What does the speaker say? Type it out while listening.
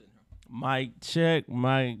Mic check,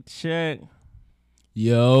 mic check.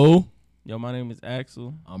 Yo, My name is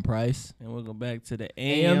Axel, I'm Price. and we'll go back to the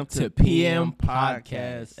AM AM to to PM PM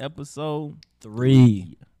podcast, podcast. episode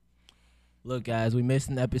 3. Look, guys, we missed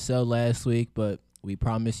an episode last week, but we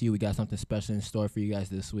promise you we got something special in store for you guys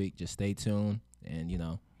this week. Just stay tuned and,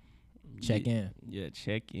 check in. Yeah,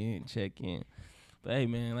 check in. But hey,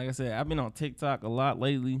 man, like I said, I've been on TikTok a lot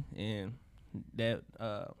lately, and that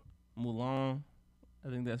Mulan, I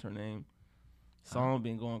think that's her name, song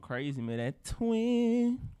been going crazy, man. That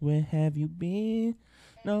twin, where have you been?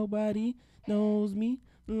 Nobody knows me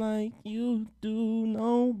like you do.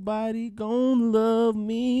 Nobody gonna love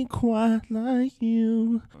me quite like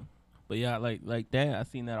you. But yeah, like that. I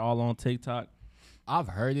seen that all on TikTok. I've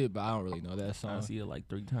heard it, but I don't really know that I song. see it like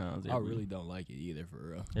 3 times. I really don't like it either, for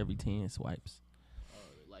real. Every 10 swipes. I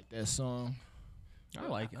don't really like that song. I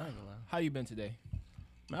like it. I ain't gonna lie. How you been today?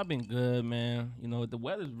 I've been good, man. You know, the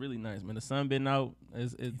weather's really nice, man. The sun been out.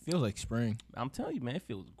 It feels like spring. I'm telling you, man, it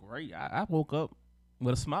feels great. I woke up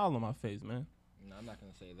with a smile on my face, man. No, I'm not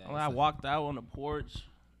going to say that. I walked out on the porch,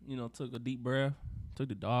 took a deep breath, took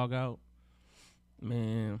the dog out.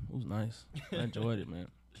 Man, it was nice. I enjoyed it, man.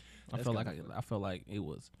 I felt like it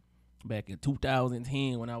was back in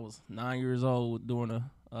 2010 when I was 9 years old doing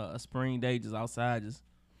a spring day just outside, just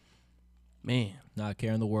man. Not a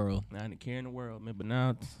care in the world. Not a care in the world, man. But now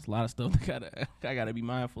it's a lot of stuff I gotta be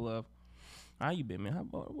mindful of. How you been, man?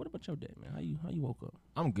 What about your day, man? How you woke up?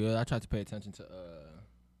 I'm good. I tried to pay attention to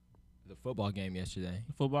the football game yesterday.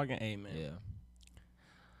 The football game, hey, man. Yeah.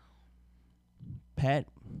 Pat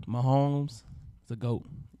Mahomes, the GOAT,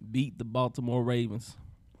 beat the Baltimore Ravens.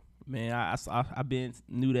 Man, I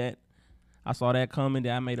knew that. I saw that coming.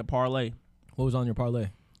 Then I made a parlay. What was on your parlay?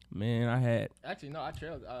 Man, I had. Actually, no, I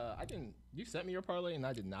trailed. You sent me your parlay, and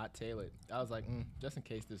I did not tail it. I was like, just in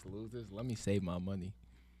case this loses, let me save my money.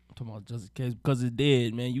 I'm talking about just in case, because it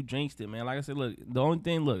did, man. You jinxed it, man. Like I said, look, the only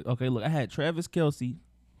thing, I had Travis Kelce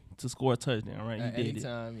to score a touchdown, right? He did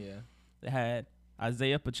anytime, yeah. They had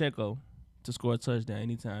Isaiah Pacheco to score a touchdown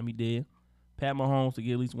anytime. He did. Pat Mahomes to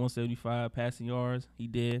get at least 175 passing yards. He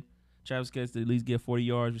did. Travis Kelce to at least get 40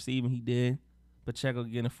 yards receiving. He did. Pacheco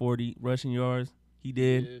getting 40 rushing yards. He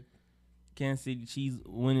did. Kansas City Chiefs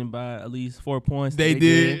winning by at least 4 points. They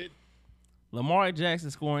did. Lamar Jackson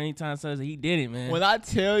scoring anytime Sunday. He did it, man. When I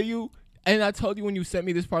tell you, and I told you when you sent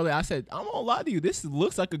me this parlay, I said, I'm going to lie to you. This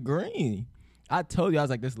looks like a green. I told you, I was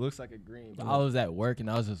like, this looks like a green. But I was at work, and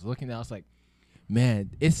I was just looking, and I was like,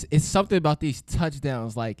 man, it's something about these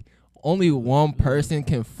touchdowns. Like, only one person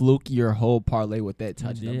can fluke your whole parlay with that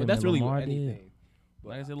touchdown. But that's really Lamar anything.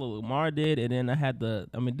 Like I said, look, Lamar did, and then I had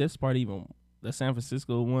this part even, the San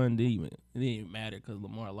Francisco one, it didn't even matter because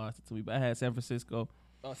Lamar lost it to me. But I had San Francisco.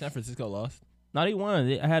 Oh, San Francisco lost? No, they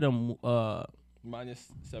won. I had them. Minus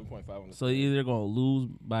 7.5 on the So either going to lose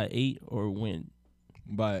by 8 or win.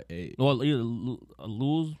 By 8. Well, either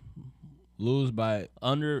lose by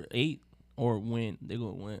under 8 or win. They're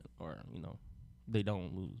going to win, or, they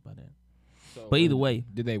don't lose by that. So but either way.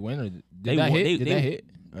 Did they win or did they that won. hit? Did that hit?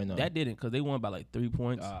 Or no? That didn't, because they won by like 3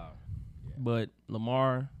 points. Yeah. But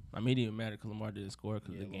Lamar, it didn't even matter because Lamar didn't score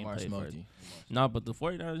because the game played first. No, but the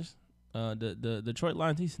 49ers, the Detroit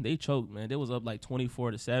Lions, they choked, man. They was up like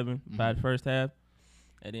 24-7 by the first half.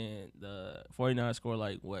 And then the 49ers scored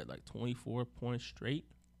like 24 points straight?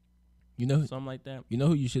 Something like that. You know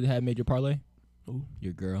who you should have made your parlay? Who?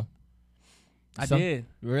 Your girl. I did.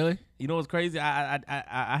 Really? You know what's crazy?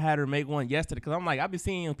 I had her make one yesterday because I'm like, I've been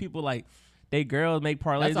seeing people like, they girls make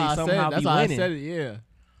parlays, they somehow be winning. That's why I said it, yeah.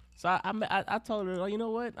 So I told her, you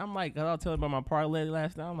know what? I'm like, I was telling her about my parlay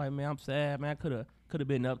last night. I'm like, man, I'm sad, man. I could have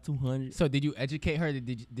been up 200. So did you educate her?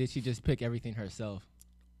 Did she just pick everything herself?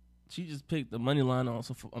 She just picked the money line on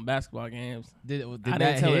basketball games. I didn't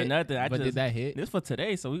tell her nothing. Did that hit? This for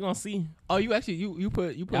today, so we're gonna see. Oh, you actually you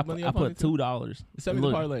put money up on it? I put $2. Send me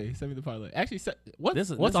the parlay. Actually,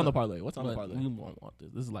 what's on the parlay? What's on the parlay? We won't want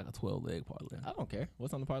this. This is like a 12-leg parlay. I don't care.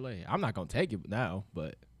 What's on the parlay? I'm not gonna take it now,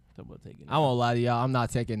 but taking I won't lie to y'all. I'm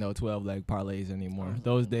not taking no 12-leg parlays anymore.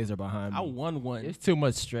 Those days are behind me. I won one. It's too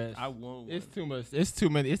much stress. I won one. It's too much. It's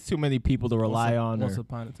too many people to rely on. Once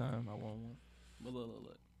upon a time, I won one. But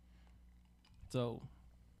look. So,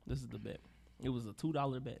 this is the bet. It was a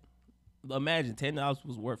 $2 bet. Imagine $10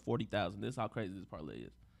 was worth $40,000. This is how crazy this parlay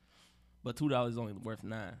is. But $2 is only worth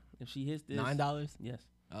 $9. If she hits this, $9? Yes.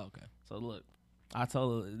 Oh, okay. So look, I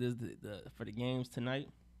told her this for the games tonight.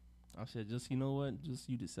 I said, just you know what? Just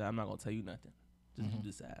you decide. I'm not gonna tell you nothing. Just you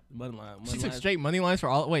decide. Money line. She took straight money lines for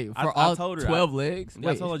all. Wait, for all 12 legs.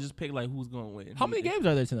 I told her just pick like who's gonna win. How many games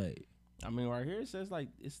are there tonight? I mean, right here it says like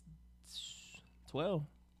it's 12.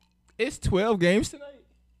 It's 12 games tonight.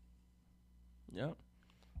 Yep.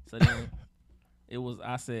 So then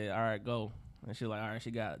I said, all right, go. And she like, all right,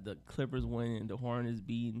 she got the Clippers winning, the Hornets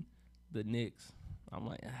beating the Knicks. I'm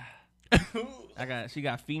like, she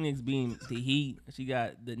got Phoenix beating the Heat. She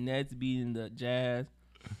got the Nets beating the Jazz.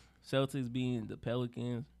 Celtics beating the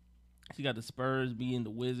Pelicans. She got the Spurs beating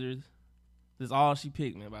the Wizards. That's all she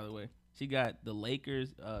picked, man, by the way. She got the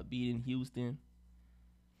Lakers beating Houston.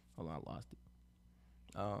 Hold on, I lost it.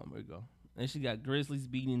 There we go. And she got Grizzlies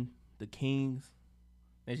beating the Kings.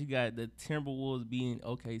 And she got the Timberwolves beating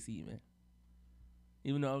OKC, man.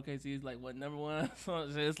 Even though OKC is like what number one, so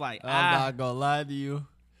it's like I'm not gonna lie to you.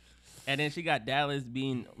 And then she got Dallas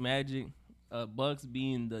being Magic, Bucks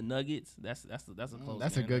being the Nuggets. That's a close.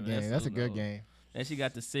 That's game, a good man. game. That's a good game. And she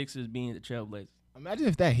got the Sixers being the Trailblazers. Imagine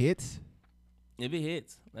if that hits. If it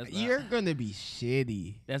hits, You're gonna be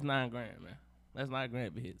shitty. That's $9,000, man. That's $9,000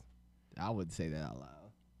 if it hits. I wouldn't say that out loud.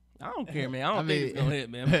 I don't care, man. I don't think it's gonna hit,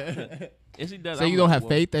 man. If she does, so you don't have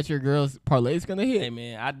faith that your girl's parlay is gonna hit? Hey,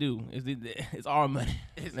 man, I do. It's our money.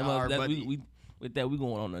 It's our money. We with that, we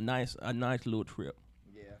going on a nice little trip.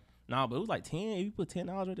 Yeah. Nah, but it was like 10. If you put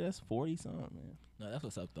 $10 right there, that's 40 something, man. No, that's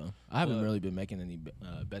what's up though. I haven't really been making any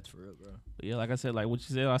bets for real, bro. But yeah, like I said, like what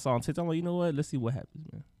you said, I saw on TikTok. I'm like, you know what? Let's see what happens,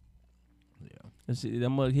 man. Yeah. That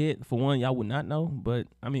mug hit. For one, y'all would not know, but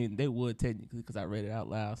I mean, they would technically because I read it out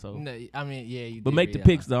loud. So no, I mean, yeah, you. But did make the read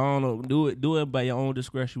picks though. I don't know. Do it by your own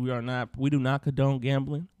discretion. We do not condone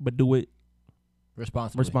gambling, but do it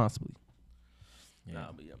responsibly. Yeah.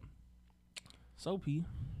 Nah, but yeah. So P,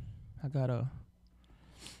 I got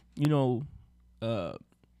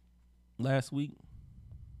last week,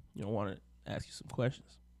 want to ask you some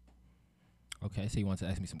questions. Okay, so you want to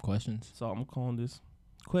ask me some questions? So I'm calling this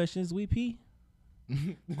Questions with P.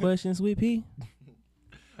 Questions with P.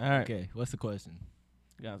 All right. Okay, what's the question?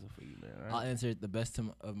 Guys are for you, man. All right. I'll answer it the best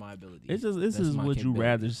of my ability. This is would you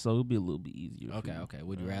rather, so it'll be a little bit easier. Okay.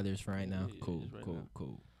 Would you rather for right now? Cool.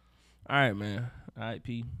 All right, man. All right,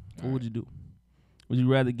 P. What would you do? Would you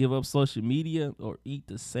rather give up social media or eat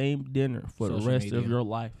the same dinner for the rest of your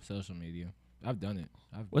life? Social media. I've done it.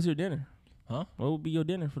 What's your dinner? Huh? What would be your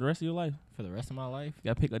dinner for the rest of your life? For the rest of my life? You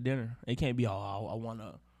gotta pick a dinner. It can't be I want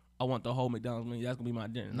the whole McDonald's menu. That's gonna be my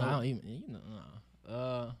dinner. No, I don't even.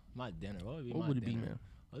 My dinner. What would be what my would it dinner? be, man?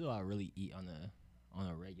 What do I really eat on a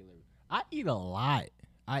regular? I eat a lot.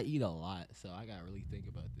 So I gotta really think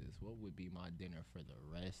about this. What would be my dinner for the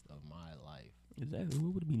rest of my life? Exactly.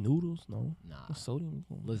 What would it be? Noodles? No. Nah. What's sodium?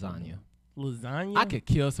 Lasagna. Lasagna? I could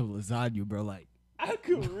kill some lasagna, bro. Like I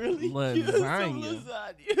could really kill some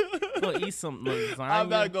lasagna. Well, eat some lasagna. I'm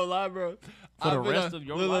not gonna lie, bro. For the rest of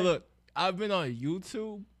your life. Look. I've been on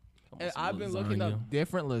YouTube and I've been looking up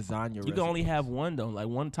different lasagna recipes. You can only have one though, like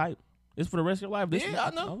one type. It's for the rest of your life.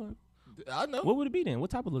 I know. I know. What would it be then? What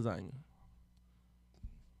type of lasagna?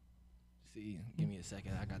 See, give me a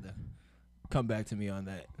second. I gotta come back to me on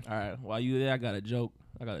that. All right. While you there, I got a joke.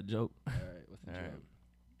 All right. What's the joke? All right.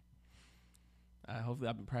 Hopefully,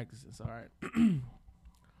 I've been practicing. So, all right.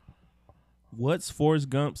 What's Forrest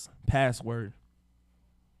Gump's password?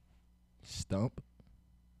 Stump.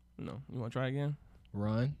 No. You want to try again?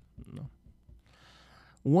 Run. No.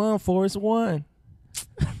 1 Forrest 1.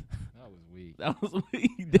 That was weak. That was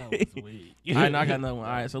weak. That was weak. All right, now I got another one.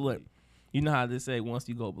 All right, so look. You know how they say once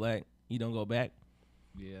you go black, you don't go back?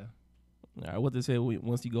 Yeah. All right, what they say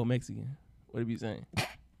once you go Mexican? What it be saying?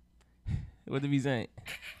 What it be saying?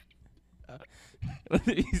 What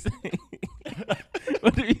did he say?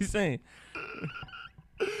 What did he say?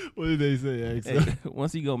 What did they say, Hey,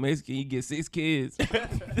 once you go Mexican, you get 6 kids.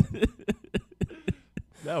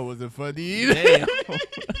 That wasn't funny either. Damn.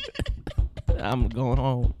 I'm going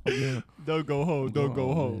home. Don't go home. Don't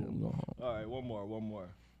go home. I'm going home. All right, one more.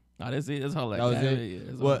 Nah, that's it. That's all I that got. was it. Yeah,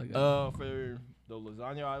 that's what? all I got. For the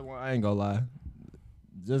lasagna I want, I ain't gonna lie.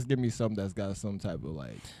 Just give me something that's got some type of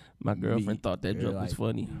like. My girlfriend meat thought that joke was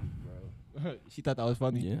funny. Bro. She thought that was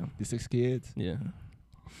funny. Yeah. The 6 kids. Yeah.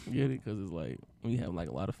 Get it? Because it's like we have like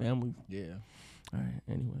a lot of families. Yeah. All right.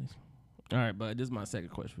 Anyways. All right, but this is my second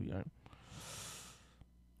question for you. All right.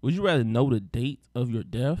 Would you rather know the date of your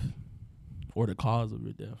death or the cause of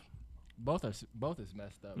your death? Both is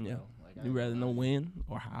messed up. Yeah. Bro. Like, You rather know when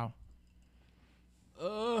or how?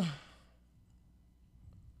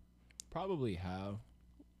 Probably how.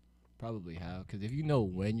 Because if you know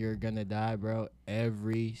when you're gonna die, bro,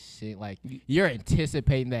 you're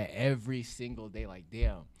anticipating that every single day. Like,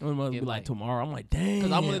 damn. I'm gonna be like tomorrow. I'm like, dang.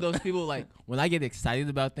 Because I'm one of those people, like, when I get excited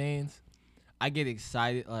about things, I get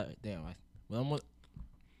excited. Like, damn. When I'm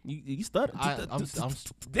you stutter. I'm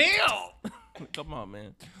damn. Come on,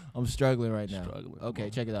 man. I'm struggling right now. Struggling. Okay,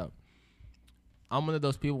 check it out. I'm one of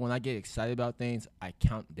those people, when I get excited about things, I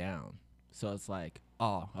count down. So it's like,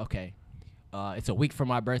 oh, okay. It's a week for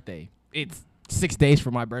my birthday. It's 6 days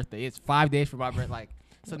for my birthday. It's 5 days for my birthday. Like,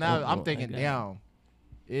 so now I'm thinking, damn.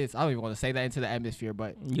 I don't even want to say that into the atmosphere,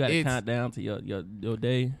 but you got to count down to your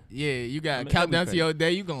day. Yeah, you got to count down to your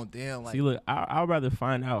day. You going damn. Like, see, look, I'd rather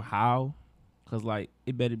find out how, cause like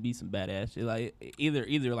it better be some badass shit. Like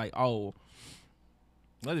either like, oh,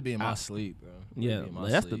 let it be in my sleep, bro. Yeah,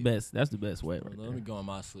 that's the best. That's the best way. Right let me go in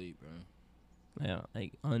my sleep, bro. Yeah,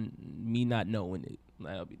 like me not knowing it,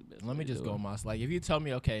 that'll be the best. Let me just go in my sleep. Like, if you tell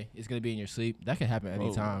me, okay, it's gonna be in your sleep, that can happen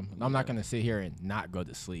anytime. Yeah. I'm not gonna sit here and not go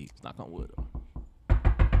to sleep. Knock on wood.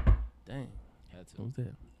 Dang. Had to. What's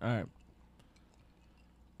that? All right.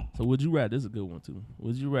 So would you rather? This is a good one too.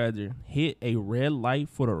 Would you rather hit a red light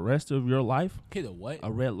for the rest of your life? Hit a what?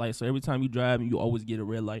 A red light. So every time you drive, you always get a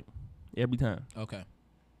red light. Every time. Okay.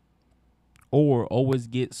 Or always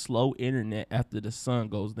get slow internet after the sun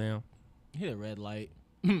goes down. Hit a red light.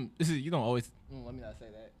 You don't always. Let me not say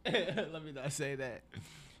that. Let me not say that.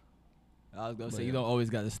 I was gonna say you don't always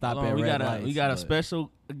got to stop at red lights. We got a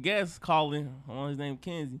special guest calling. His name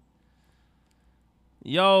Kenzie.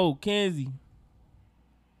 Yo, Kenzie.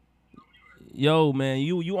 Yo, man,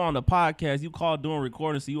 you on the podcast. You called during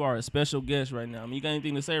recording, so you are a special guest right now. You got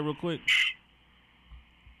anything to say real quick?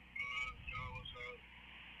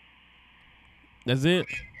 That's it?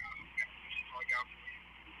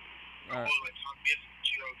 All right.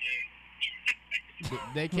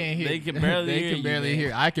 They can't hear. They can barely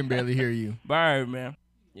hear. I can barely hear you. Bird, man.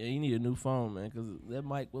 Yeah, you need a new phone, man, because that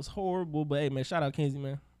mic was horrible. But hey, man, shout out Kenzie,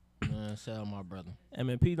 man. Shout out my brother. Hey,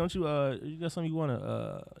 man, P, don't you got something you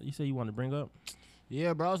wanna you say you want to bring up?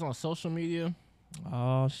 Yeah, bro. I was on social media.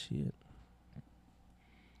 Oh shit.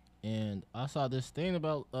 And I saw this thing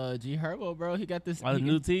about G Herbo, bro. He got this.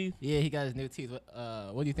 New teeth? Yeah, he got his new teeth.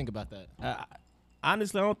 What do you think about that?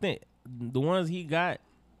 Honestly, I don't think the ones he got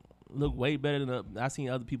look way better than I've seen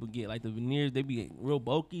other people get. Like the veneers, they be real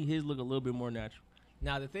bulky. His look a little bit more natural.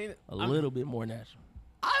 Now the thing, a little bit more natural.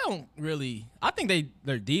 I think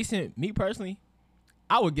they're decent. Me personally,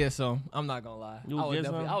 I would get some. I'm not gonna lie. I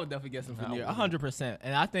would definitely get some veneer. 100%.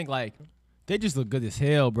 And I think like they just look good as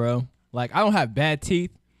hell, bro. Like I don't have bad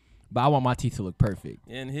teeth, but I want my teeth to look perfect.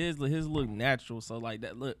 And his look natural. So like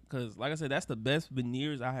that look, cause like I said, that's the best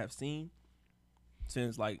veneers I have seen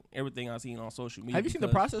since like everything I've seen on social media. Have you seen the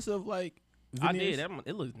process of like veneers? I did.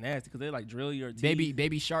 It looks nasty because they like drill your teeth.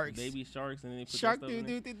 Baby sharks. Baby sharks, and then they put Shark that stuff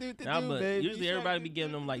in but baby usually shark, everybody be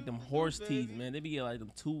getting them like them horse teeth, man. They be getting like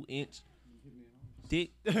them 2-inch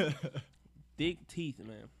thick teeth,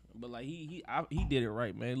 man. But like he did it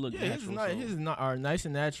right, man. It looked natural. His are nice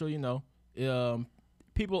and natural, you know.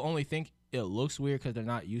 People only think it looks weird because they're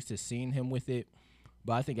not used to seeing him with it.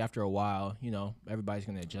 But I think after a while, you know, everybody's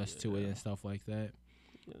gonna adjust to it and stuff like that.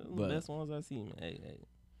 The best ones I've seen, man.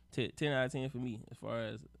 Hey, 10 out of 10 for me as far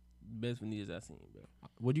as best veneers I've seen, bro.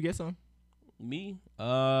 Would you get some? Me?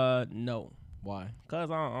 No. Why?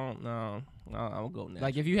 Cause I don't go natural.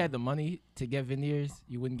 Like if you had the money to get veneers,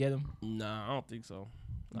 you wouldn't get them? Nah, I don't think so.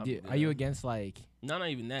 Are you against like? No, not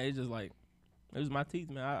even that. It's just like it was my teeth,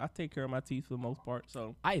 man. I take care of my teeth for the most part.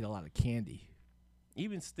 So I eat a lot of candy.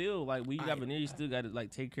 Even still, like when you got veneers, you still got to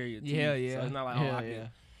like take care of your teeth. Yeah. So it's not like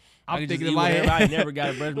I'm thinking in my head. I never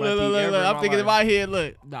got to brush my teeth. Look, I'm thinking in my head.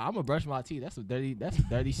 Look, nah, I'm gonna brush my teeth. That's some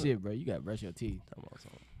dirty shit, bro. You gotta brush your teeth.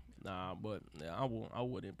 Nah, but yeah, I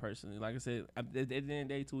wouldn't personally. Like I said, at the end of the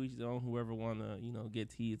day, to each their own. Whoever wanna,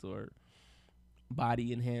 get teeth or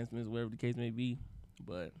body enhancements, whatever the case may be.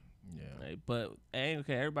 But yeah, hey, but ain't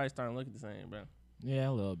okay. Everybody's starting to look at the same, bro. Yeah,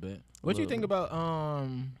 a little bit. What you think about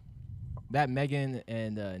that Megan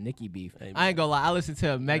and Nicki beef? Hey, I ain't gonna lie. I listened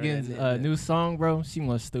to Megan's new song, bro. She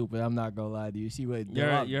was stupid. I'm not gonna lie to you. She went. You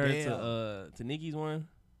heard to Nicki's one?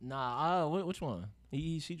 Nah. Which one?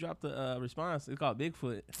 She dropped the response. It's called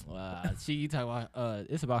Bigfoot. Wow. You talking about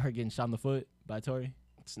it's about her getting shot in the foot by Tory.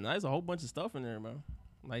 It's nice. A whole bunch of stuff in there, bro.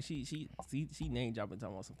 Like she name dropping,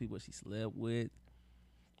 talking about some people she slept with.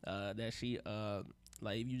 That she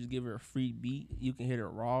like if you just give her a free beat, you can hit her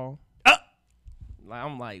raw. Like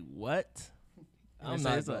I'm like, what? I'm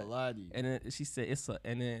not gonna lie to you. And then she said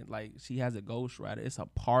and then like she has a ghostwriter. It's a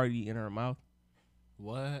party in her mouth.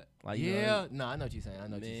 What? Like yeah, no, I know what you're saying.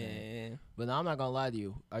 What you're saying. But no, I'm not gonna lie to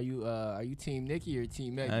you. Are you team Nicki or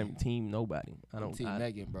team Megan? I'm team nobody. I'm team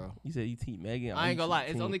Megan, bro. You said you team Megan. I ain't gonna lie.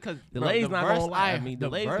 It's only because the lady's not gonna lie. The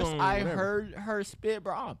verse I heard her spit,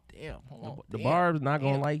 bro. Oh damn. The barb's not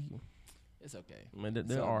gonna like you. It's okay. Man,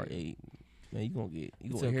 there are 8. Man, you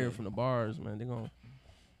gonna hear it from the bars, man. They're gonna.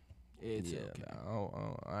 It's okay.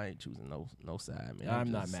 I ain't choosing no side, man.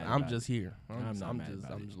 I'm not mad. I'm just here. I'm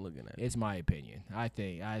just looking at it. It's my opinion. I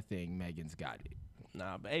think Megan's got it.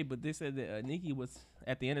 Nah, but they said that Nicki was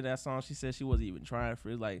at the end of that song. She said she wasn't even trying for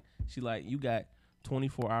it. Like you got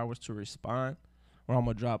 24 hours to respond, or I'm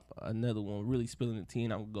gonna drop another one, really spilling the tea,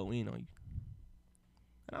 and I'm gonna go in on you.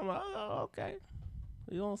 And I'm like, oh, okay,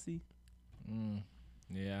 you don't see.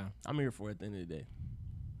 Yeah, I'm here for it at the end of the day.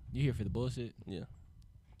 You here for the bullshit? Yeah.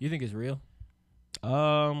 You think it's real?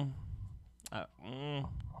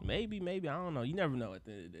 Maybe I don't know. You never know at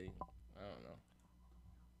the end of the day. I don't know.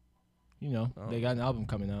 You know, they got an album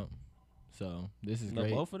coming out, so this is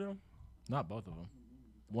great. Both of them? Not both of them.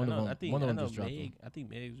 One of them just dropped. I think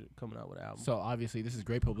Meg's coming out with an album. So obviously, this is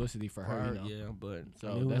great publicity for her. You know? Yeah, but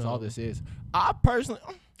so that's all this is. I personally,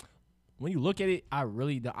 when you look at it, I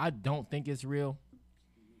don't think it's real.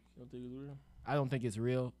 You don't think it's real? I don't think it's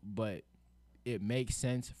real, but it makes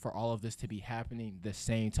sense for all of this to be happening the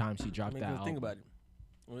same time she dropped that album. Think about it.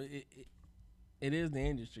 Well, it is the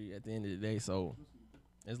industry at the end of the day, so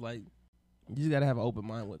it's like you just gotta have an open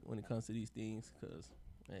mind when it comes to these things. Cause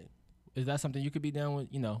hey, is that something you could be down with?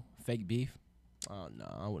 You know, fake beef. Oh no,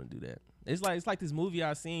 I wouldn't do that. It's like this movie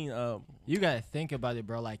I seen. You gotta think about it,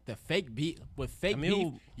 bro. Like the fake beef with fake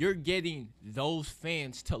beef, you're getting those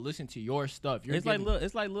fans to listen to your stuff. It's like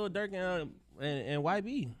Lil Durk and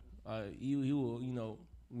YB. He will, you know,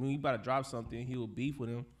 when you about to drop something, he will beef with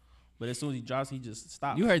him. But as soon as he drops, he just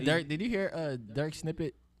stops. You heard Durk? Did you hear Durk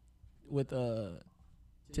snippet with to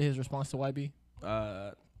his response to YB?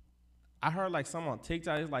 I heard like some on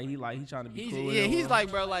TikTok. It's like he trying to be cool. Yeah, he's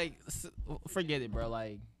like, bro, like forget it, bro.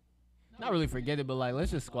 Like, not really forget it, but like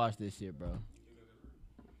let's just squash this shit, bro.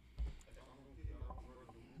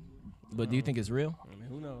 But do you think it's real? I mean,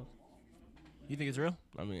 who knows? You think it's real?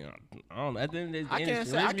 I mean, I don't know. At the end of the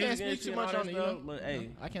day, I can't speak too much on it. But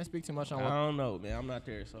hey, I can't speak too much on. I don't know, man. I'm not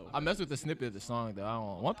there, so I mess with the snippet of the song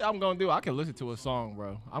though. One thing I'm gonna do, I can listen to a song,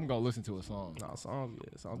 bro. I'm gonna listen to a song. No, songs,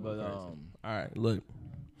 yeah, songs. But all right, look.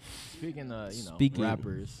 Speaking of,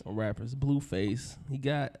 rappers, Blueface, he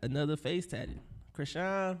got another face tatted.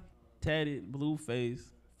 Krishan tatted Blueface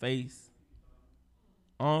face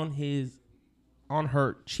on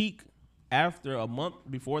her cheek after a month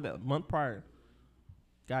prior.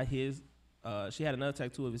 Got his. She had another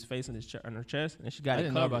tattoo of his face on her chest, and she got it covered. I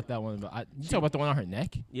didn't know about that one, but you talk about the one on her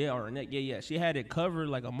neck? Yeah, on her neck. Yeah. She had it covered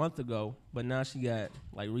like a month ago, but now she got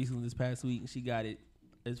like recently this past week, she got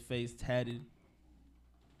his face tatted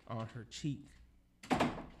on her cheek.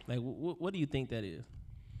 Like, what do you think that is?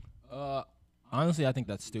 Honestly, I think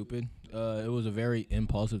that's stupid. It was a very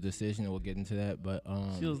impulsive decision, and we'll get into that. But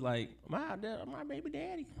she was like, my baby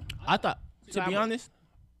daddy. I thought, to be honest,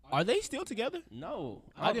 are they still together? No,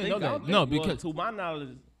 I didn't know that. No, because to my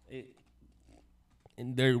knowledge,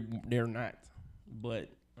 and they're not. But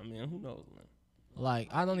I mean, who knows, man? Like,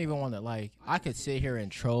 I don't even want to. Like, I could sit here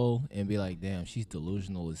and troll and be like, damn, she's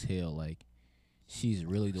delusional as hell. Like, she's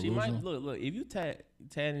really delusional. She might look. If you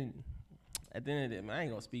tatting, at the end of the day, I ain't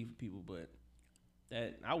gonna speak for people, but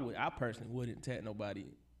that I personally wouldn't tat nobody,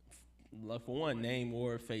 like, for one, name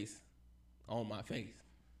or face on my face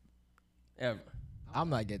ever. I'm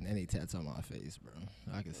not getting any tats on my face, bro.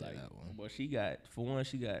 I can say that one. Well, she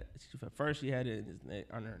first she had it in his neck,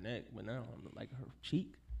 on her neck, but now on like her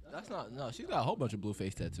cheek. That's not, no, she's got a whole bunch of blue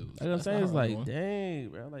face tattoos. You know what I'm saying? It's like, dang,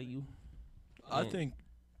 bro, like you. I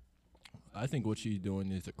think what she's doing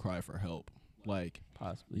is a cry for help. Like,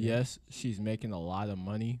 possibly. Yes, she's making a lot of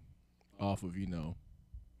money off of,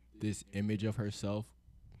 this image of herself.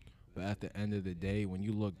 But at the end of the day, when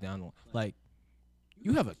you look down, like,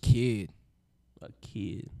 you have a kid.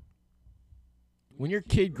 When your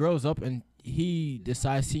kid grows up and he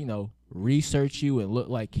decides to, research you and look,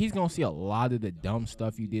 like, he's going to see a lot of the dumb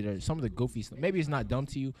stuff you did or some of the goofy stuff. Maybe it's not dumb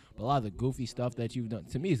to you, but a lot of the goofy stuff that you've done.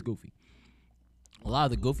 To me, it's goofy. A lot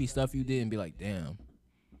of the goofy stuff you did and be like, damn,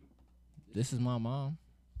 this is my mom.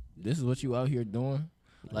 This is what you out here doing.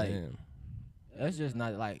 Like, damn. That's just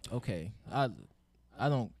not like, okay, I'm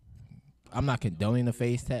not condoning the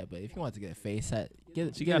face tat, but if you want to get a face tat,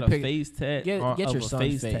 get a face tat. Get your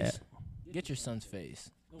son's face. Get your son's face.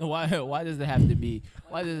 Why does it have to be?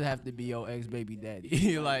 Why does it have to be your ex baby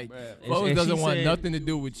daddy? Like, Foles doesn't want nothing to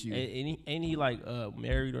do with you. Ain't he like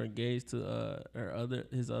married or engaged to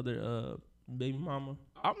his other baby mama?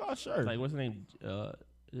 I'm not sure. Like, what's her name?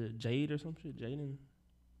 Jade or some shit. Jaden.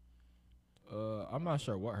 I'm not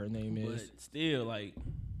sure what her name is. But still, like,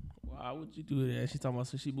 why would you do that? She's talking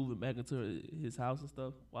about she moving back into his house and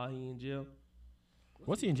stuff while he in jail.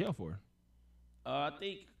 What's he in jail for? I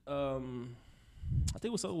think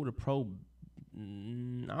it was something with a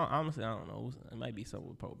Honestly, I don't know. It might be something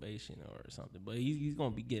with probation or something, but he's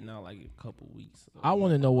gonna be getting out like a couple weeks. So I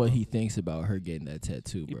want to know what he thinks about her getting that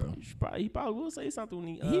tattoo, bro. He probably will say something when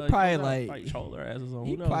He probably like probably troll her ass or something.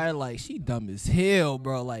 he Who knows? probably like she dumb as hell,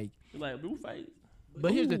 bro. Like, Like blue face.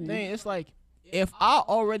 but here's the thing: it's like if I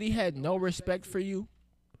already had no respect for you,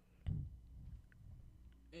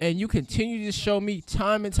 and you continue to show me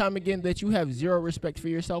time and time again that you have zero respect for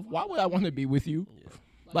yourself, why would I want to be with you? Yeah.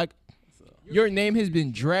 Like, your name has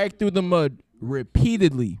been dragged through the mud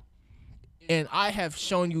repeatedly, and I have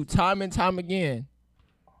shown you time and time again.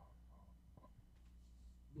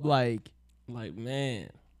 Like Man,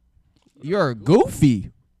 you're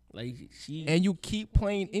goofy, like she and you keep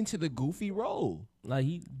playing into the goofy role. like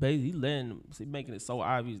he basically making it so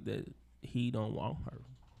obvious that he don't want her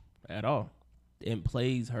at all, and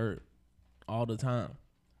plays her all the time.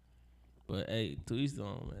 But hey, to each their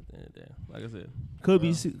own at the end of the day. Like I said,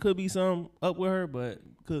 could be some up with her, but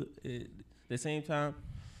at the same time,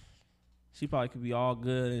 she probably could be all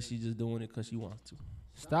good and she just doing it because she wants to.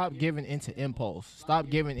 Stop giving into impulse. Stop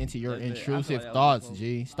giving into your That's it. I intrusive feel like that was thoughts, close.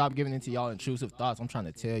 G. Stop giving into y'all intrusive thoughts. I'm trying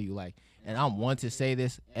to tell you, like, and I'm one to say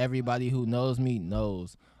this. Everybody who knows me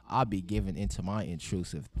knows I'll be giving into my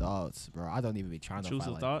intrusive thoughts, bro. I don't even be trying to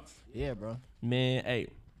Intrusive fight, thoughts, yeah, bro. man. Hey,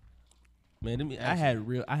 man, I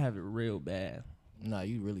have it real bad. No,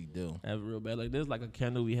 you really do. I have it real bad. Like there's like a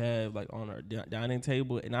candle we have like on our dining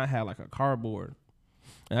table, and I had like a cardboard,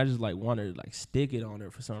 and I just like wanted to like stick it on her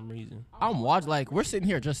for some reason. I'm watching, like, we're sitting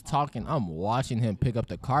here just talking. I'm watching him pick up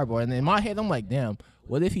the cardboard, and in my head, I'm like, damn,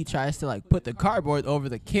 what if he tries to like put the cardboard over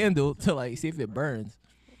the candle to like see if it burns?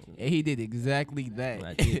 And he did exactly that. And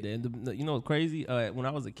I did that. And you know what's crazy? When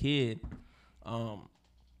I was a kid,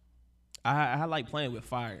 I like playing with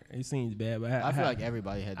fire. It seems bad, but I feel like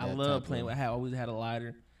everybody had that. I love type playing. of- I always had a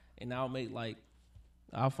lighter, and I'll make like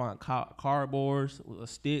I'll find cardboards with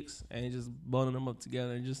sticks and just bundle them up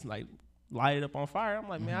together and just like light it up on fire. I'm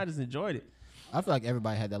like, man, I just enjoyed it. I feel like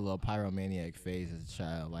everybody had that little pyromaniac phase as a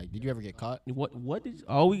child. Like, did you ever get caught? What did?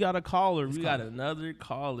 Oh, we got a caller. We got another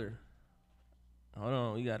caller. Hold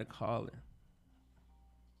on, we got a caller.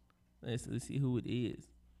 Let's see who it is.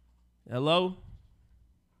 Hello.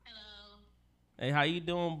 Hello. Hey, how you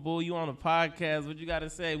doing, boo? You on the podcast? What you got to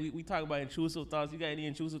say? We talk about intrusive thoughts. You got any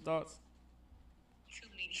intrusive thoughts? Too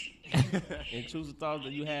many. Intrusive thoughts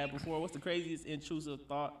that you had before? What's the craziest intrusive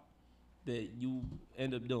thought that you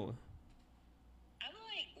end up doing? I'm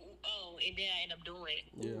like, oh, and then I end up doing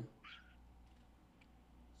it. Yeah.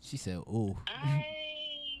 She said, "Ooh."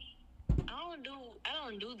 I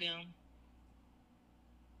don't do them.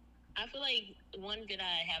 I feel like one that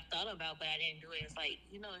I have thought about, but I didn't do it. It's like,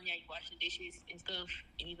 you know, yeah, you wash the dishes and stuff,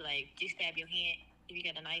 and you be like, just stab your hand if you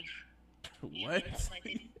got a knife. You know, What? stuff like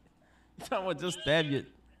that. You talking about just stab you?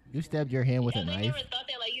 You stabbed your hand with a I knife? never thought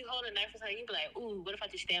that, like, you hold a knife or something, you be like, ooh, what if I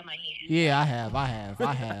just stab my hand? Yeah, I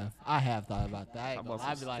have thought about that. How about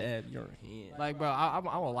I'd some be like, stab your hand? like, bro, I'm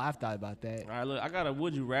a laugh thought about that. All right, look, I got a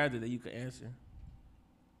would you rather that you could answer.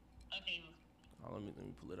 Okay. Oh, let me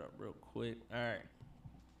pull it up real quick. All right.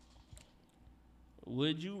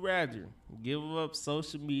 Would you rather give up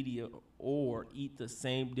social media or eat the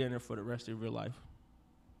same dinner for the rest of your life?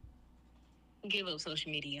 Give up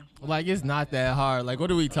social media. Like, it's not that hard. Like,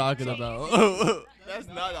 what are we talking about? That's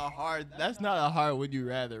not a hard would you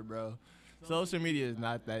rather, bro. Social media is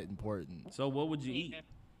not that important. So what would you eat?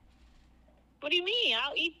 What do you mean?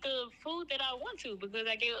 I'll eat the food that I want to because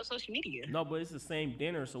I gave up social media. No, but it's the same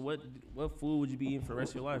dinner. So what food would you be eating for the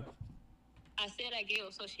rest of your life? I said I gave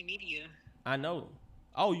up social media. I know.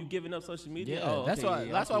 Oh, you giving up social media? Yeah, Oh, that's okay, why.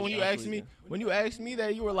 yeah, That's I why see when you I asked see me, that. when you asked me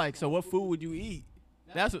that, you were like, "So what food would you eat?"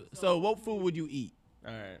 So what food would you eat?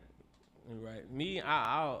 All right. Right. Me,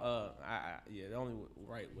 yeah, the only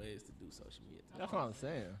right way is to do social media. That's what I'm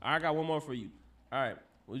saying. All right, I got one more for you. All right.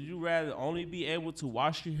 Would you rather only be able to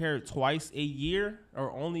wash your hair twice a year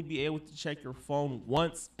or only be able to check your phone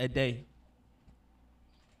once a day?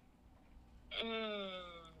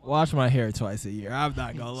 Wash my hair twice a year. I'm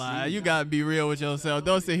not gonna lie. You gotta be real with yourself.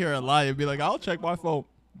 Don't sit here and lie and be like, "I'll check my phone."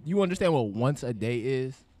 You understand what once a day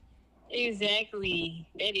is? Exactly.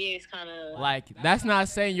 That is kind of Like, that's not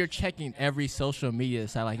saying you're checking every social media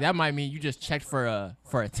site. Like, that might mean you just checked for a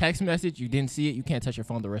text message. You didn't see it. You can't touch your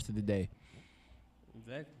phone the rest of the day.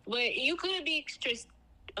 Exactly. But you could be strategic.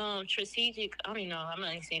 I don't know. I'm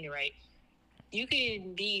not saying it right. You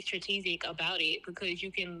can be strategic about it because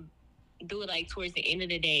you can do it like towards the end of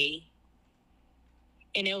the day,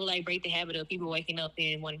 and it will like break the habit of people waking up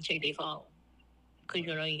and wanting to check their phone because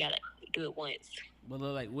you know you gotta do it once. But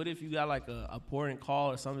look, like, what if you got like a important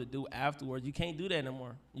call or something to do afterwards? You can't do that no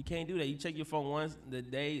more. You can't do that. You check your phone once, the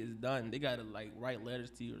day is done. They gotta like write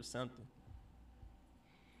letters to you or something.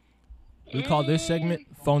 We call this segment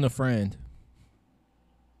 "Phone a Friend."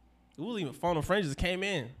 It wasn't even phone a friend, just came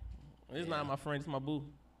in. It's not my friend, it's my boo.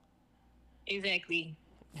 Exactly.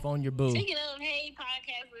 Phone your boo. Speaking of, hey,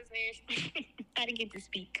 podcast listeners, I didn't get to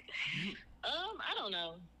speak. I don't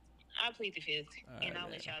know. I'll plead the fifth, and I'll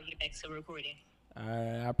let y'all get back to recording. All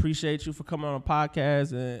right, I appreciate you for coming on the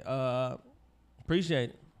podcast, and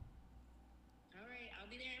appreciate it. All right, I'll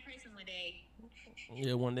be there in person one day.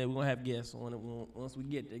 Yeah, one day we're gonna have guests once we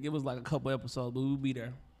get there. Give us like a couple episodes, but we'll be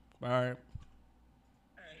there. All right.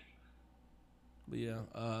 But yeah,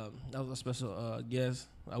 that was a special guest.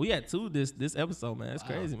 We had two this episode, man. It's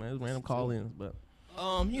crazy, man. It's random call-ins, but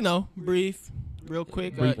brief, real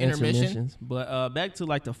quick, brief intermission. intermissions. But back to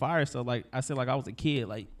like the fire stuff. Like I said, like I was a kid.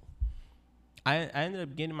 Like I ended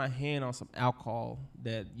up getting my hand on some alcohol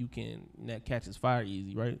that catches fire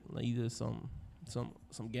easy, right? Like either some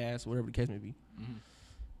gas, whatever the case may be. Mm-hmm.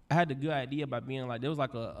 I had the good idea by being like there was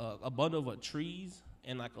like a bundle of trees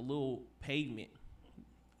and like a little pavement,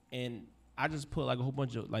 and I just put like a whole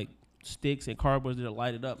bunch of like sticks and cardboards that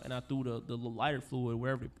light it up, and I threw the lighter fluid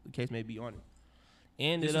wherever the case may be on it.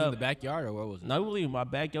 Ended up in the backyard, or where was it? No, it wasn't even my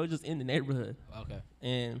backyard. It was just in the neighborhood. Okay.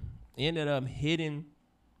 And ended up hitting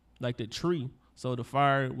like the tree, so the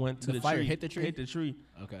fire went to the tree. Fire hit the tree. Hit the tree.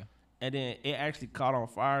 Okay. And then it actually caught on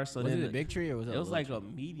fire. So was then it a big tree or was it? It was like a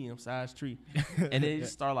medium-sized tree, and it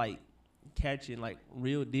just started like catching like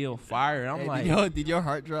real deal fire. And I'm like, did your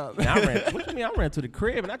heart drop? And what you mean? I ran to the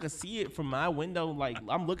crib and I could see it from my window. Like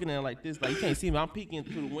I'm looking at it like this. Like you can't see me. I'm peeking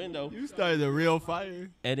through the window. You started a real fire.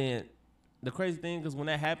 And then the crazy thing, because when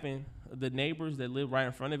that happened, the neighbors that live right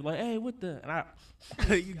in front of it, like, hey, what the? And I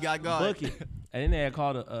you got gone. bucket. And then they had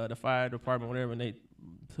called the fire department, whatever, and they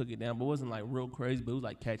took it down. But it wasn't like real crazy, but it was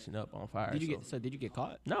like catching up on fire. Did you get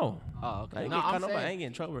caught? No. Oh, okay. I ain't getting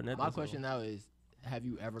in trouble or nothing. My question now is, have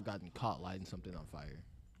you ever gotten caught lighting something on fire?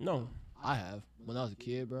 No. I have. When I was a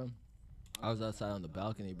kid, bro, I was outside on the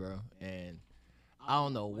balcony, bro, and I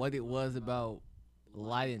don't know what it was about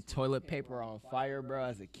lighting toilet paper on fire, bro,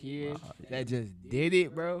 as a kid that just did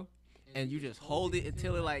it, bro. And you just hold it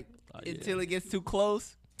until it gets too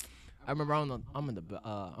close. I remember I'm on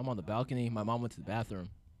the balcony. My mom went to the bathroom,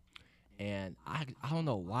 and I don't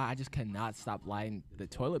know why I just cannot stop lighting the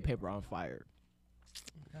toilet paper on fire.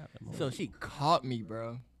 So she caught me,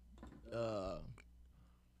 bro.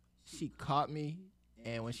 She caught me,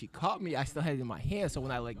 and when she caught me, I still had it in my hand. So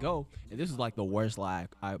when I let go, and this was like the worst lie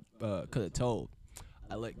I could have told.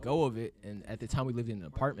 I let go of it, and at the time we lived in an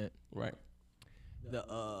apartment. Right. The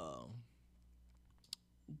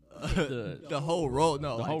whole road, the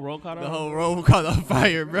whole road caught on? The whole road caught on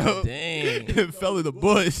fire, bro. Dang. It fell in the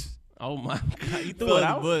bush. Oh my God. You threw it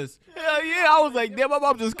out? Hell yeah. I was like, damn, my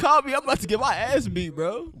mom just caught me. I'm about to get my ass beat,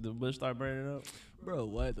 bro. The bush started burning up? Bro,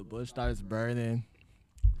 what? The bush starts burning.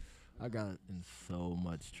 I got in so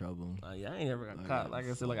much trouble. Yeah, I ain't never got caught. Like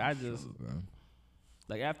I said, like I just,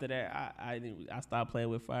 like after that, I stopped playing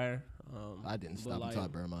with fire. I didn't stop until I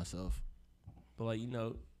burned myself. But like, you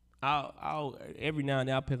know, I'll every now and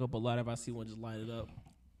then I'll pick up a light if I see one, just light it up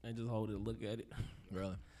and just hold it and look at it.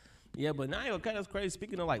 Really? Yeah, but now that's crazy.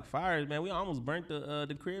 Speaking of like fires, man, we almost burnt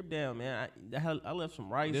the crib down, man. I left some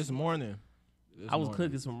rice this morning. I was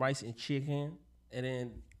cooking some rice and chicken, and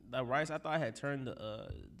then the rice, I thought I had turned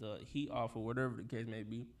the heat off or whatever the case may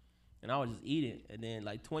be, and I was just eating. And then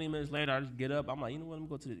like 20 minutes later, I just get up. I'm like, you know what? Let me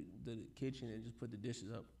go to the kitchen and just put the dishes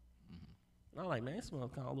up. Mm-hmm. And I'm like, man, it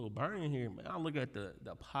smells kind of a little burning in here, man. I look at the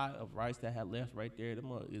pot of rice that I had left right there. The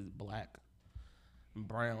mug is black and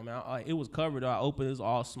brown. Man, it was covered. I opened it. It was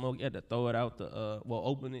all smoke. You had to throw it out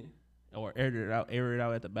open it or air it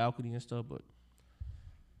out at the balcony and stuff. But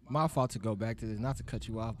my fault to go back to this, not to cut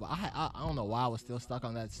you off, but I don't know why I was still stuck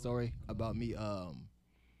on that story about me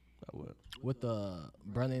with the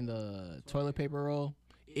burning the toilet paper roll.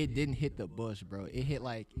 It didn't hit the bush, bro. It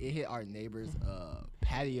hit our neighbor's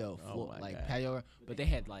patio floor, patio, but they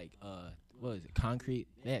had what is it, concrete?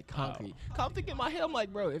 They had concrete. Oh. I'm thinking in my head, I'm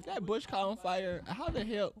like, bro, if that bush caught on fire, how the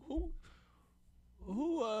hell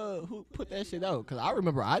who put that shit out? Because I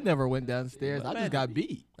remember I never went downstairs. I just got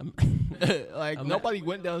beat. Nobody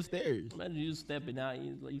went downstairs. Imagine you stepping out,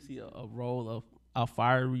 you see a roll of a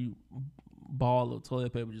fiery ball of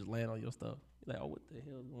toilet paper just laying on your stuff. You're like, oh, what the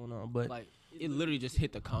hell is going on? But like, it literally just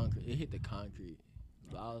hit the concrete. It hit the concrete.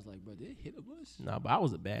 But I was like, bro, did it hit the bush? No, but I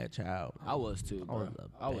was a bad child. I was too, bro.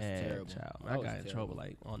 I was terrible child. I got in trouble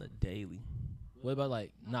like on a daily. What about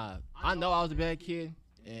I know I was a bad kid,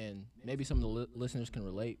 and maybe some of the listeners can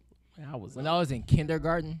relate. Man, I was When I was in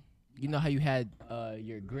kindergarten, you know how you had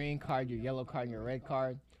your green card, your yellow card, and your red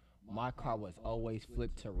card? My card was always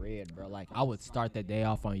flipped to red, bro. Like, I would start the day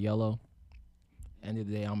off on yellow. End of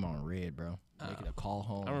the day, I'm on red, bro. Making a call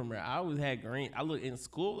home. I remember I always had green. I look in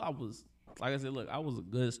school. I was like I said, look, I was a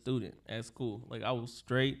good student at school. Like I was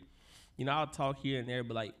straight. You know, I'll talk here and there,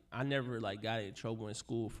 but like I never like got in trouble in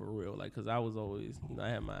school for real. Like, cause I was always, you know, I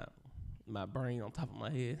had my brain on top of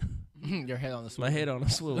my head. Your head on the swivel. My head on the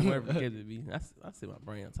swivel, wherever it could be. I say my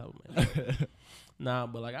brain on top of my head. Nah,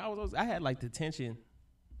 but like I had like detention.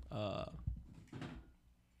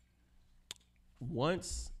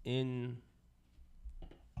 Once in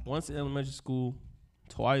elementary school,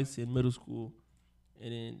 twice in middle school,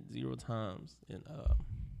 and then 0 times in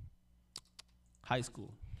high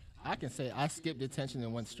school. I can say I skipped detention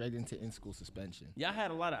and went straight into in-school suspension. Yeah, I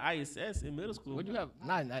had a lot of ISS in middle school. What'd you have?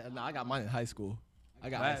 No, I got mine in high school. I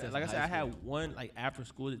got ISS like I in said, high I school. had one like after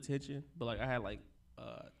school detention, but like I had like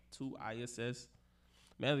 2 ISS,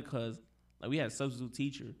 mainly because like we had a substitute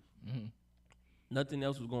teacher. Mm-hmm. Nothing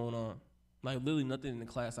else was going on. Like literally nothing in the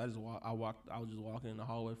class. I was just walking in the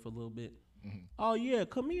hallway for a little bit. Mm-hmm. Oh yeah,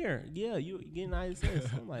 come here. Yeah, you getting ISS.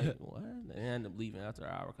 I'm like, what? And I ended up leaving after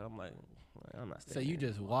an hour because I'm like, I'm not staying. So you here.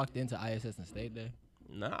 just walked into ISS and stayed there?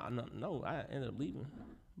 No, I ended up leaving,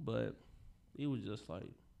 but it was just like,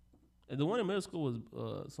 and the one in middle school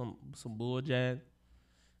was some bull jag.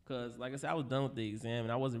 Cause like I said, I was done with the exam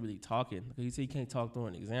and I wasn't really talking. Cause you said you can't talk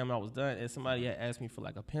during the exam. And I was done, and somebody had asked me for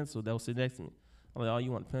like a pencil that was sitting next to me. I'm like, oh,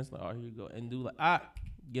 you want a pencil? Like, oh, here you go. And dude, like,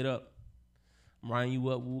 get up. I'm writing you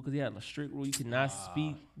up, because he had a strict rule. You cannot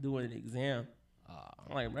speak during an exam.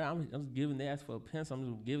 I'm like, bro, I'm just giving. They asked for a pencil. I'm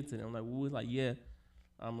just gonna give it to them. I'm like, Woo? Like, yeah,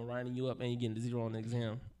 I'm writing you up and you're getting the 0 on the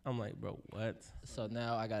exam. I'm like, bro, what? So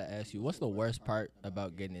now I gotta ask you, what's the worst part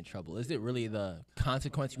about getting in trouble? Is it really the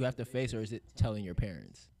consequence you have to face, or is it telling your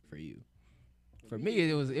parents for you? For me,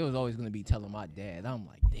 it was always gonna be telling my dad. I'm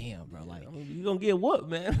like, damn, bro, like I mean, you gonna get what,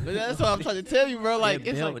 man? But that's what I'm trying to tell you, bro. Like, that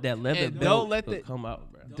it's belt, like that leather and belt don't let will the come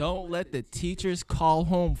out, bro. don't let the teachers call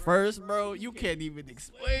home first, bro. You can't even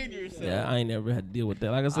explain yourself. Yeah, I ain't never had to deal with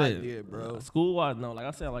that. Like I said, I did, bro. School wise, no. Like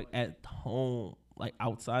I said, like at home, like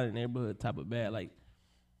outside the neighborhood, type of bad. Like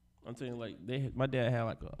I'm telling you, like my dad had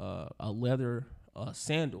like a leather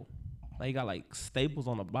sandal. Like he got like staples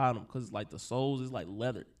on the bottom because like the soles is like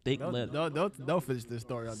leather, thick leather. Don't finish this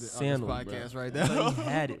story on this Sandals, podcast bro. right So now. he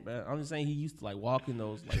had it, man. I'm just saying he used to like walk in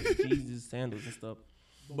those like Jesus sandals and stuff.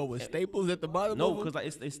 But with staples at the bottom? No, of them? because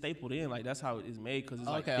like it's stapled in. Like that's how it's made. Because it's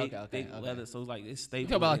like thick leather. So it's like it's You stapled.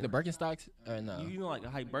 talking about like in. the Birkenstocks or no? You know like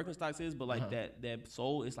how Birkenstocks is, but like that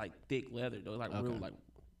sole is like thick leather though. It's like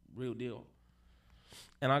real deal.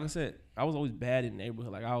 And like I said, I was always bad in the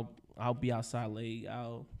neighborhood. Like I'll be outside late.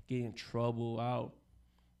 I'll get in trouble.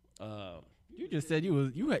 You just said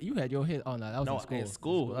you had your head on that. That was in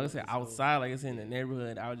school. Like I said, outside. Like I said, in the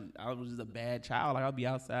neighborhood, I was just a bad child. Like I'll be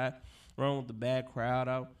outside, running with the bad crowd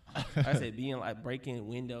out. Like I said, being like breaking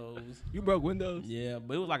windows. You broke windows? Yeah,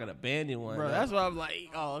 but it was like an abandoned one. Bro, though. that's why I'm like,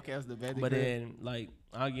 oh, okay, that's the abandoned. But crib. then like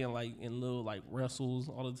I get like in little like wrestles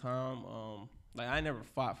all the time. Like I never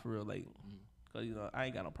fought for real. Like, cause you know I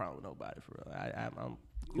ain't got no problem with nobody for real. I'm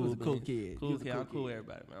You was a cool man. kid. Cool kid. I'm cool with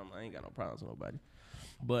everybody, man. I ain't got no problems with nobody.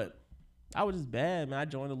 But I was just bad, man. I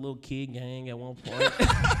joined a little kid gang at one point.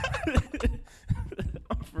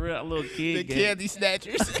 For real, a little kid gang. Candy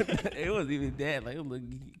snatchers. It wasn't even that. Like, it was a little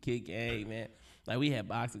kid gang, man. Like, we had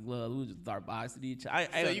boxing gloves. We would just start boxing each other.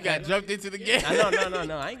 So you got jumped into the game?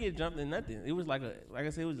 No. I ain't get jumped in nothing. It was like I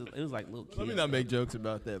said, it was like little kids. Let me not make jokes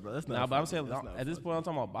about that, bro. That's not. Nah, but I'm saying That's not at this point, I'm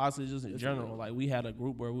talking about boxing just in general. Like, we had a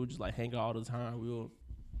group where we would just like hang out all the time. We would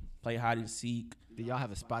play hide and seek. Did y'all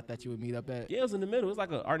have a spot that you would meet up at? Yeah, it was in the middle. It was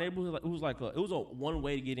like our neighborhood. It was a one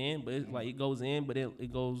way to get in, but it's like it goes in, but it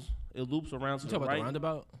loops around to You the talking about right, the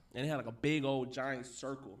roundabout? and it had like a big old giant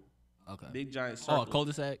circle. Okay. Big giant circle. Oh, a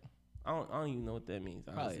cul-de-sac? I don't even know what that means.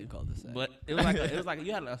 Probably Honestly. a cul-de-sac. But it was like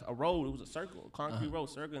you had a road. It was a circle, a concrete road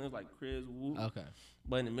circle, and it was like cribs. Whoop. Okay.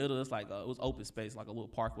 But in the middle, it's like it was open space, like a little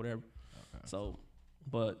park, whatever. Okay. So,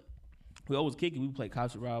 but we always kick it. We play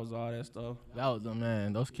cops and robbers, all that stuff. That was the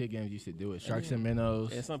man. Those kid games used to do it. Sharks and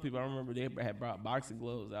minnows. And some people, I remember they had brought boxing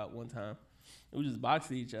gloves out one time. We was just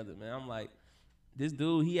boxing each other, man. I'm like, this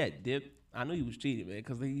dude, he had dipped. I knew he was cheating, man,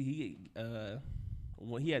 because when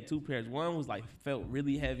he had 2 pairs. One was like felt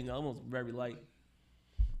really heavy, and the other one was very light.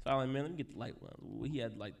 So I was like, man, let me get the light one. He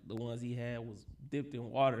had like the ones he had was dipped in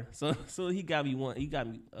water. So he got me one. He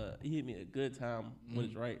hit me a good time with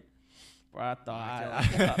his right. Bro, I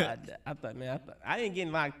thought, man, I ain't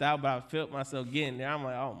getting knocked out, but I felt myself getting there. I'm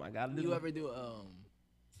like, oh my God. You ever do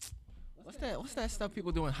what's that stuff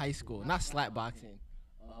people do in high school? Not slap boxing.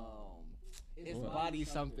 It's body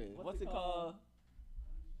something. What's it called?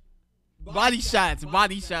 Body shots, bro.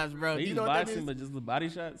 They You use know what that boxing, is? but just the body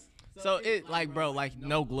shots. So it like, bro, like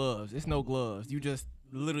no gloves. It's no gloves. You just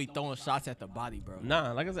literally throwing shots at the body, bro.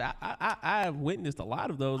 Nah, like I said, I have witnessed a lot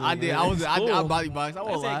of those. I did. I body box. I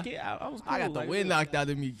won't lie. I was cool. I got the like, wind knocked out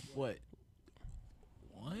of me. What?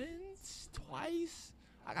 Once, twice.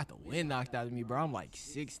 I got the wind knocked out of me, bro. I'm like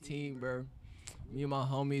 16, bro. Me and my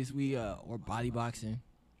homies, we're body boxing.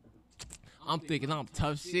 I'm thinking I'm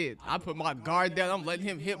tough shit. I put my guard down. I'm letting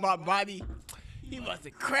him hit my body. He must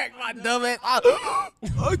have cracked my dumb ass. I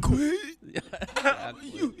quit.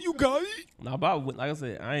 You got it. No, but like I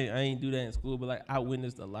said, I ain't do that in school, but like I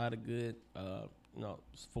witnessed a lot of good,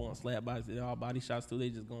 foreign slap boxing, all body shots too. They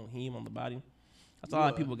just gonna him on the body. I saw a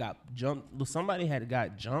lot of people got jumped. Somebody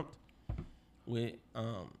got jumped with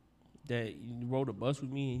that he rode a bus with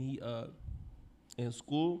me, and he in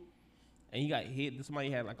school. And he got hit. Somebody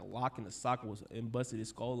had like a lock in the sock and busted his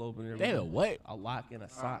skull open. They a what? A lock in a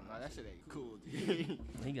sock. Nah, that shit ain't cool, dude.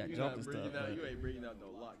 He got jumped and stuff. You ain't bringing out no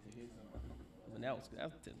lock to hit someone. And that's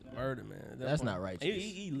attempted murder, man. That's not righteous.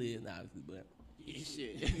 He lived, obviously, but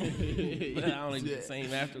shit. but I don't even the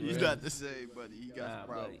same afterwards. He's not the same, buddy. He got some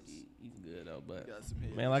problems. He's good though, but He got some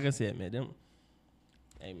hits. man, like I said, man,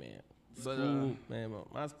 hey man, But, school, man,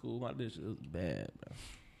 my school, my district was bad, bro.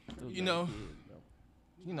 You know.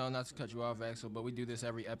 You know, not to cut you off, Axel, but we do this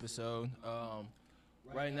every episode.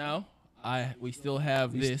 Right now, we still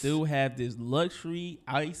have We still have this luxury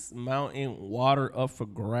ice mountain water up for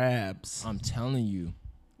grabs. I'm telling you.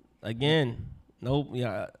 Again, nope.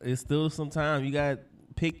 Yeah, it's still some time. You got to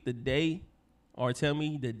pick the day or tell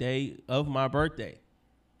me the day of my birthday.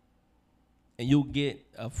 And you'll get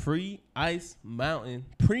a free ice mountain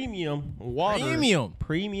premium water.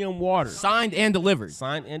 Premium water. Signed and delivered.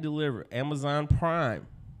 Signed and delivered. Amazon Prime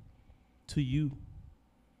to you.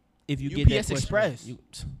 If you get that UPS question Express.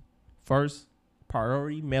 First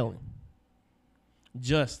priority mailing.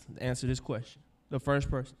 Just answer this question. The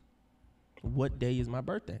first person. What day is my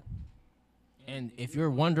birthday? And if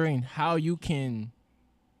you're wondering how you can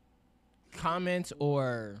comment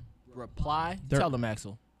or reply, tell them,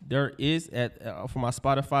 Axel. There is for my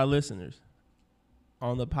Spotify listeners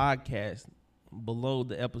on the podcast below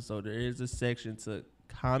the episode, there is a section to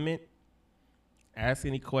comment, ask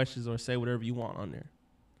any questions, or say whatever you want on there.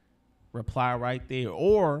 Reply right there,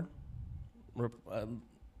 or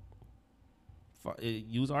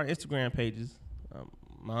use our Instagram pages,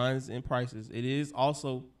 mine's and Price's. It is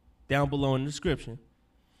also down below in the description,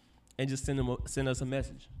 and just send us a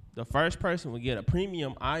message. The first person will get a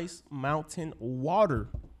premium ice mountain water.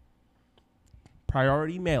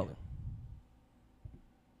 Priority mailing.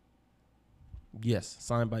 Yes,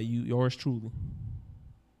 signed by you, yours truly.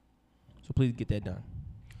 So please get that done.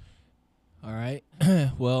 All right.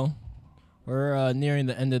 Well, we're nearing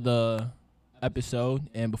the end of the episode.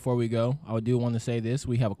 And before we go, I do want to say this.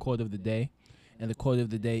 We have a quote of the day. And the quote of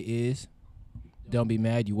the day is, don't be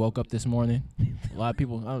mad you woke up this morning. A lot of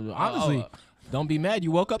people, honestly, don't be mad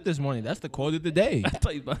you woke up this morning. That's the quote of the day. I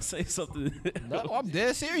thought you were about to say something. No, I'm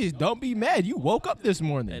dead serious. Don't be mad you woke up this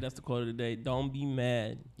morning. Hey, that's the quote of the day. Don't be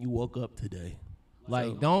mad you woke up today.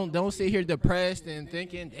 Like, don't sit here depressed and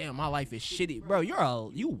thinking, damn, my life is shitty. Bro,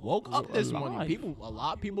 you woke up this morning. A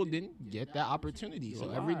lot of people didn't get that opportunity. So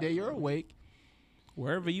every day you're awake.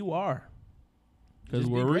 Wherever you are. Because Just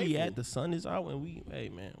be where we grateful. at, the sun is out, and we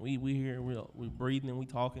here, we breathing, we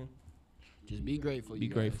talking. Just be grateful. Be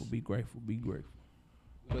grateful, be grateful, be grateful.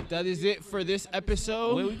 But that is it for this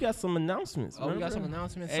episode. Wait, we got some announcements. We got some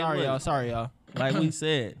announcements. Hey, Sorry, look. y'all. Like we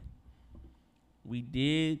said, we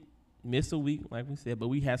did miss a week, like we said, but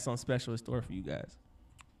we have something special in store for you guys.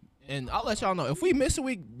 And I'll let y'all know, if we miss a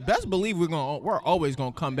week, best believe we're always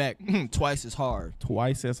gonna come back twice as hard.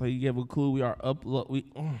 Twice as so you give a clue. We are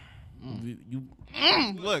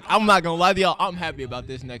Look, I'm not gonna lie to y'all. I'm happy about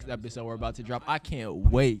this next episode we're about to drop. I can't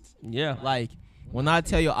wait. Yeah. Like, when I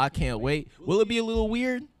tell you I can't wait, will it be a little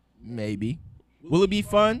weird? Maybe. Will it be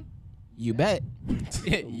fun? You bet.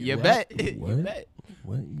 You bet. You bet.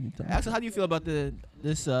 What you talking Axel, how do you feel about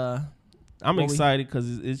this? I'm excited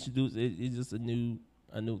because it's just a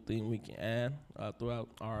new thing we can add throughout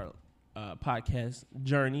our podcast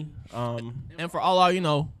journey. And for all our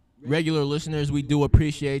regular listeners, we do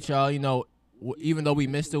appreciate y'all. Even though we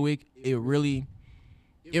missed a week, it really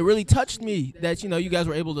touched me that you guys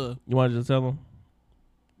were able to. You want to just tell them?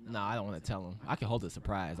 No, I don't want to tell them. I can hold a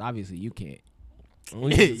surprise. Obviously, you can't.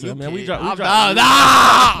 You man, we drop.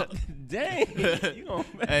 Dang, you gonna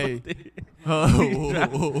Hey.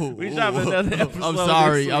 we dropping another episode.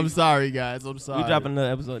 I'm sorry, guys. I'm sorry. We dropping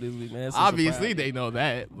another episode this week, man. It's a Obviously, surprise. they know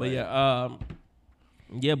that. But yeah,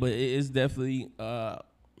 Yeah, but it is definitely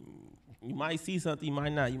you might see something, you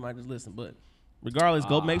might not, you might just listen. But regardless,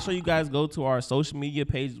 go make sure you guys go to our social media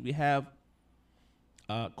pages. We have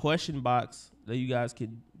a question box that you guys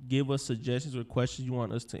can give us suggestions or questions you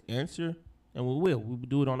want us to answer, and we will. We will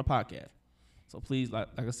do it on the podcast. So please, like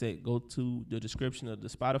I said, go to the description of the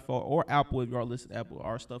Spotify or Apple if you are listening to Apple.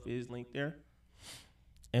 Our stuff is linked there.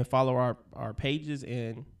 And follow our pages,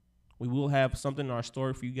 and we will have something in our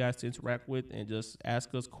story for you guys to interact with and just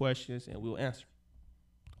ask us questions, and we'll answer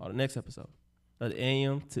on the next episode of the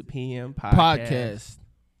AM to PM podcast.